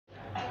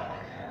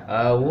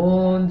I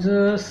won't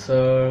just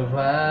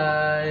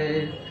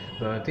survive,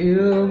 but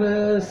you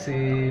will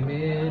see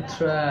me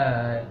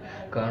try.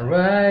 Can't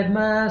write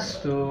my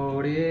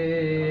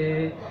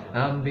story,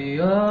 I'm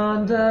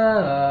beyond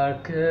the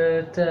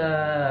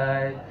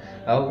archetype.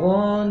 I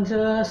won't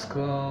just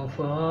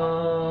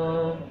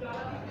conform,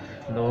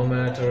 no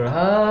matter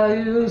how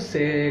you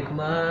shake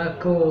my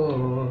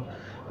core,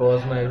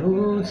 'cause my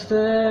roots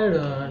they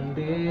run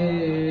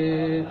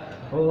deep.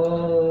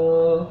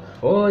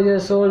 Oh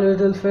yes, oh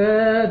little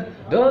faith,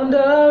 don't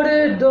doubt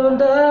it, don't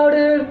doubt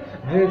it.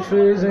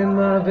 Victory's in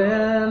my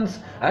veins,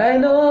 I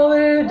know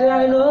it,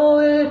 I know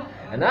it,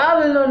 and I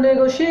will not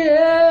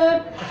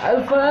negotiate.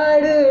 I'll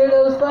fight it,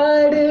 I'll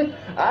fight it,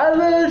 I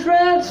will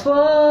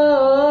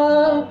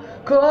transform.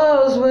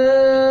 'Cause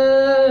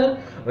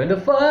when the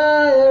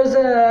fire's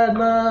at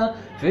my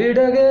feet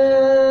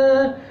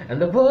again, and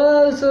the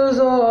pulses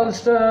all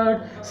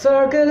start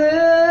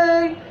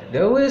circling,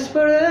 they're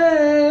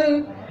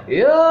whispering,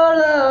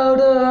 you're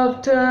out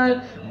of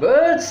time,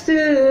 but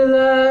still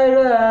I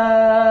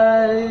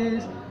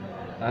rise.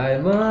 I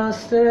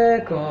must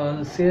stay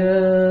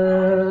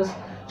conscious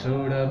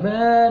through the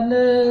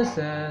madness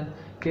and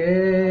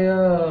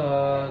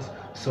chaos.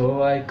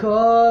 So I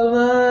call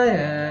my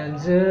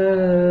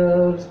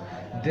angels.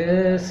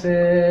 They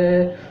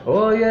say,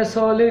 oh yes,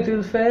 oh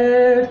little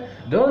faith,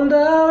 don't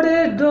doubt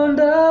it, don't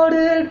doubt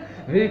it.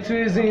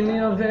 Victory's in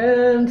your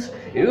veins,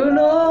 you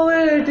know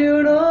it,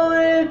 you know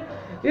it.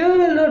 You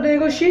will not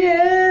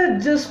negotiate,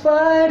 just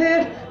fight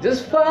it,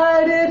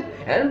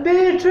 and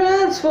be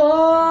transformed.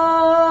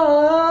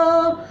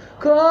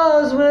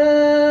 'Cause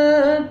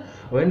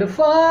when the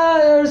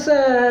fire's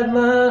at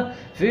my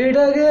feet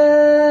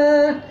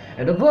again,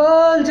 and the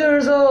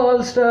vultures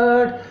all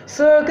start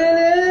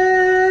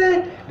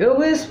circling, they're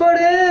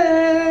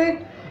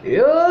whispering,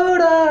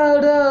 you're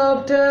out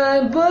of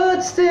time,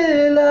 but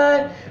still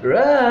I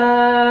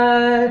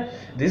rise.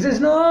 This is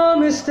no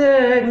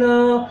mistake,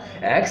 no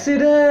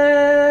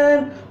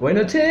accident. When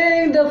you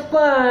think the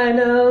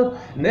final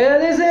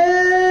nail is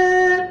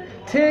in,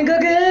 think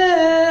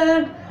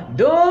again.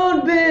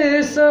 Don't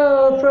be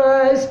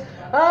surprised,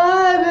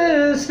 I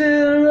will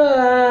still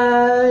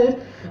rise.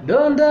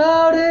 Don't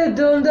doubt it,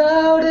 don't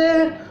doubt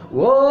it.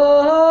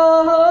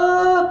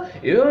 Whoa,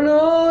 you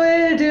know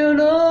it, you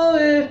know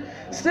it.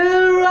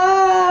 Still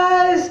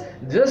rise,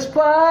 just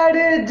fight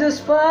it,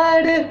 just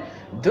fight it.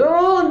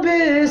 Don't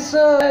be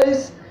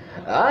surprised,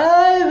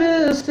 I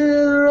will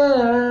still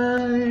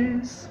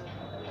rise.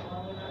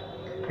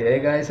 Hey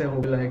guys, I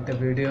hope you liked the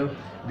video.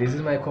 This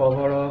is my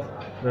cover of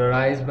The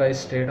Rise by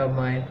State of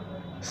Mind.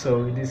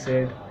 So with this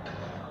said,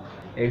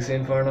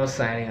 Inferno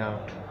signing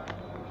out.